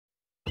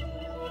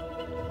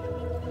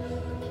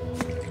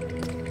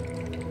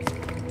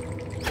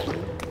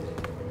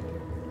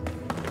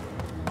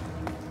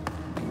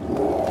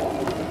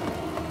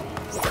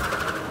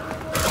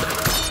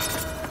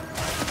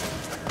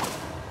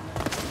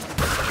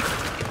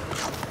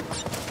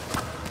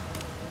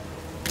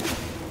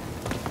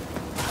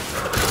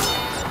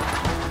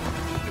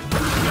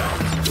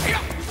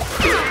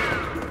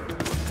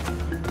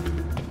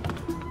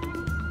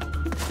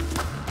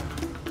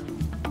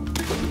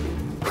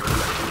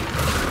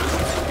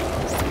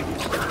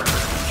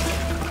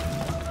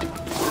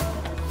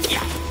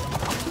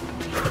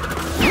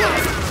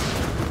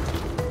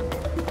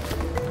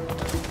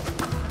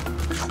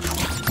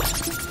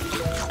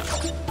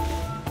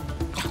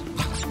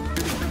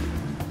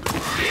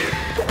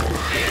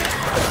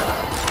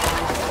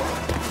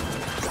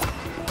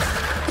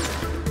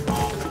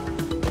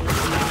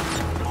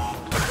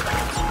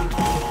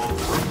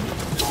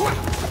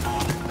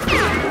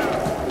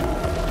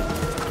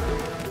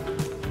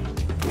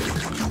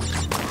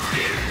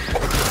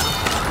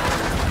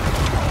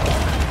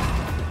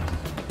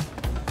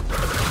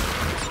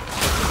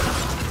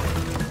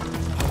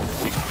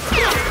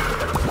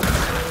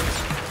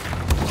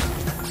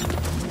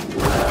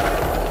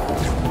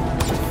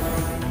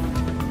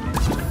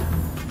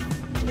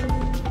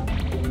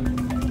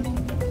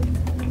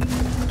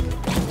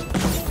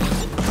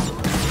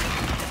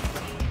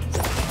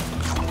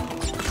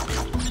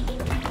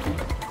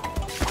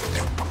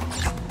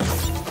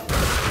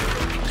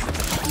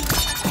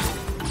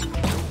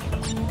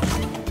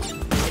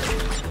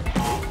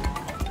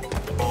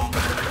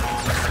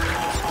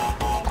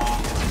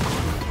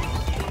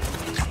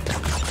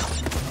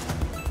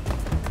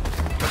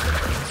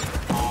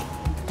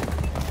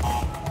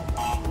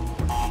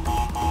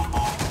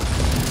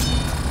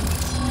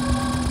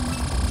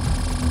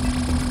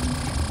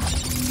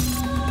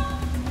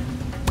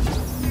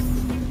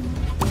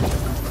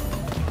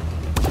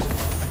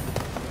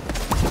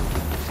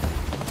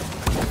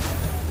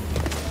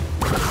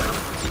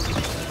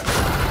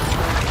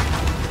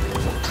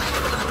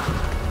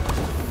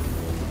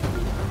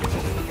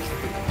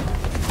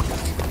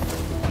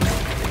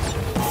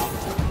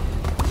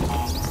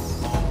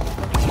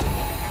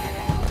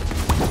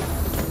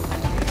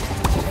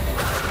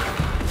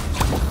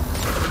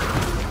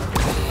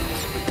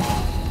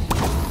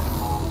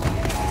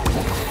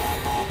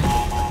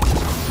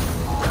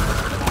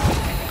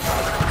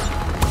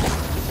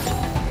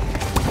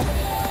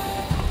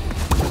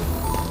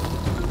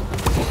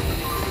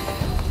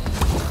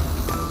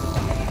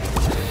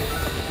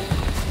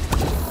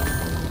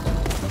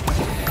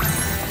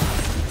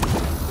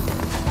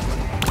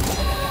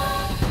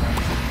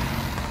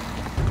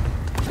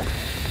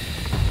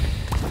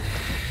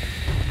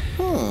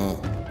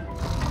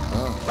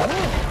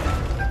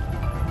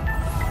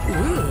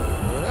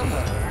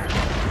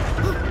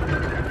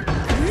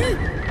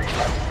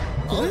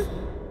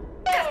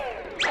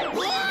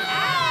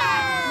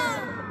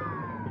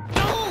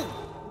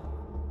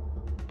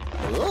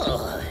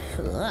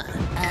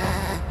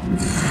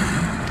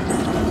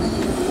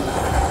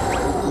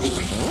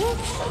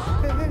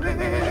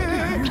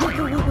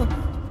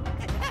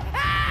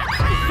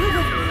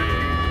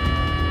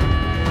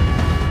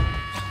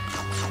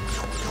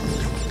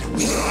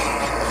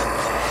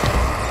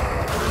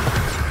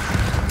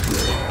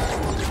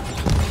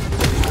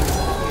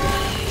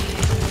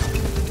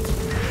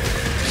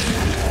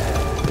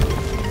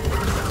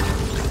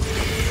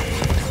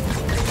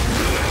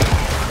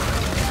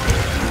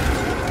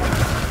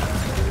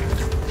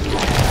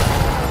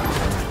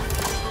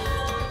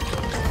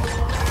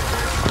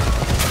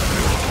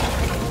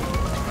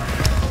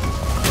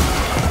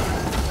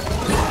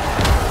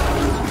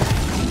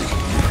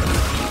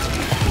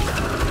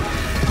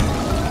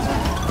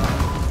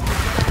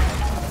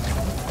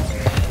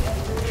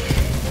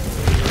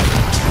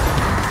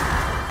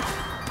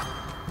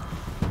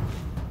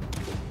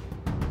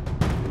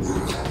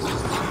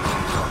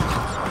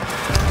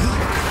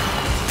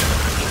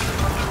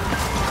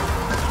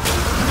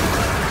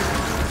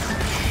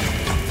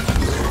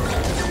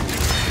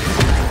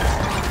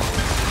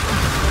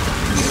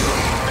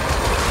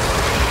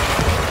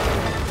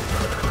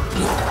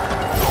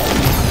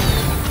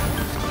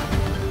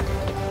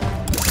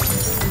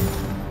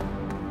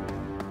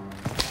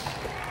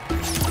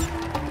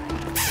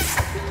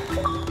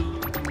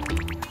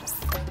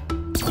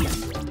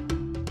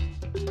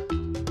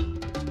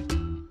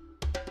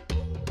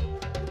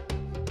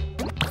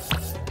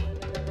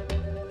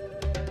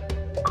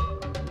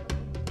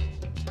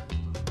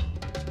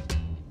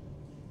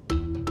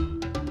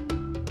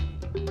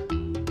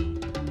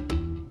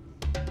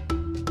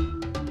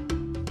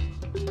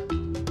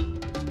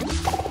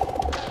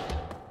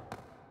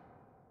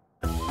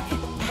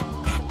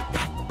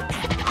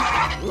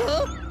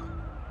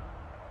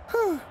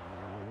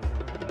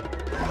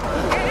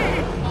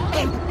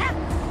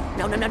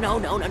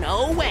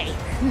No way.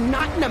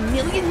 Not in a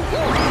million.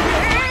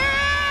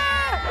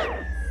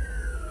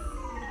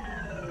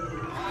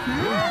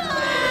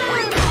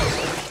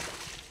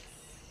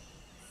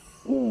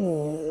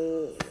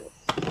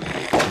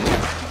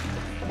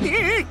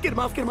 Get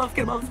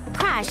him off.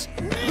 Crash,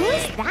 who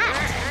is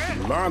that?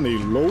 Lani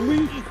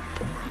Loli?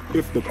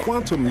 If the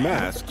quantum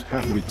masks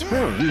have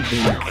returned,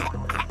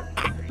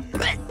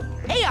 then...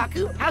 Hey,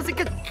 Aku, how's it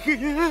go?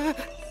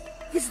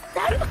 Is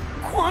that a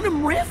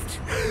quantum rift?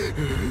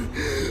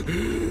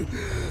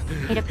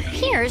 It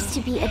appears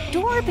to be a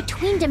door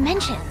between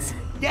dimensions.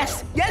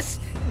 Yes,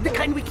 the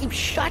kind we keep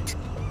shut.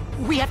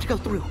 We have to go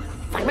through,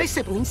 find my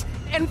siblings,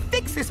 and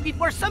fix this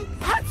before some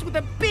putz with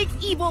a big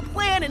evil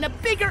plan and a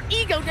bigger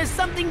ego does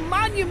something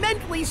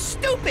monumentally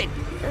stupid.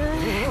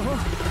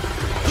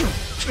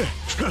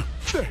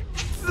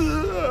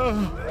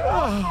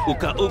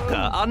 Uka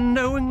Uka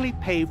unknowingly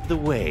paved the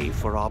way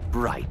for our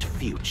bright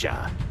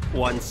future.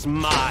 Once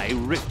my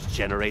rift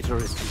generator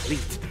is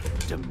complete,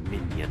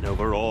 dominion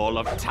over all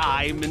of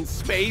time and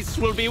space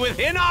will be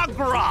within our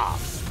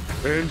grasp.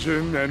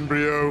 Engine,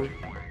 Embryo,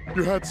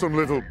 you had some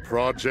little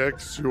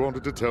projects you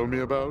wanted to tell me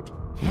about?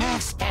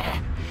 Master,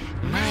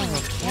 my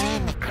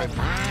mechanical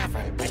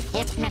marvel will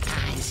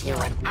hypnotize you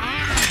and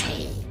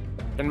I.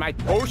 And my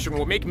potion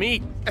will make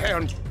me,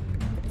 and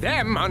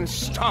them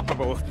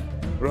unstoppable.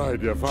 Right,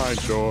 yeah, fine,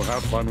 sure.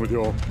 Have fun with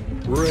your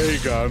ray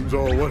guns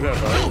or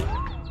whatever.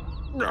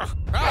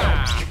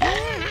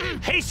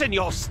 Hasten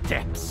your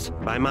steps!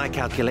 By my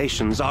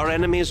calculations, our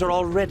enemies are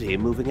already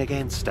moving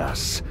against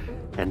us,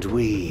 and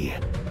we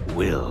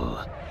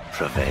will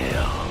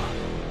prevail.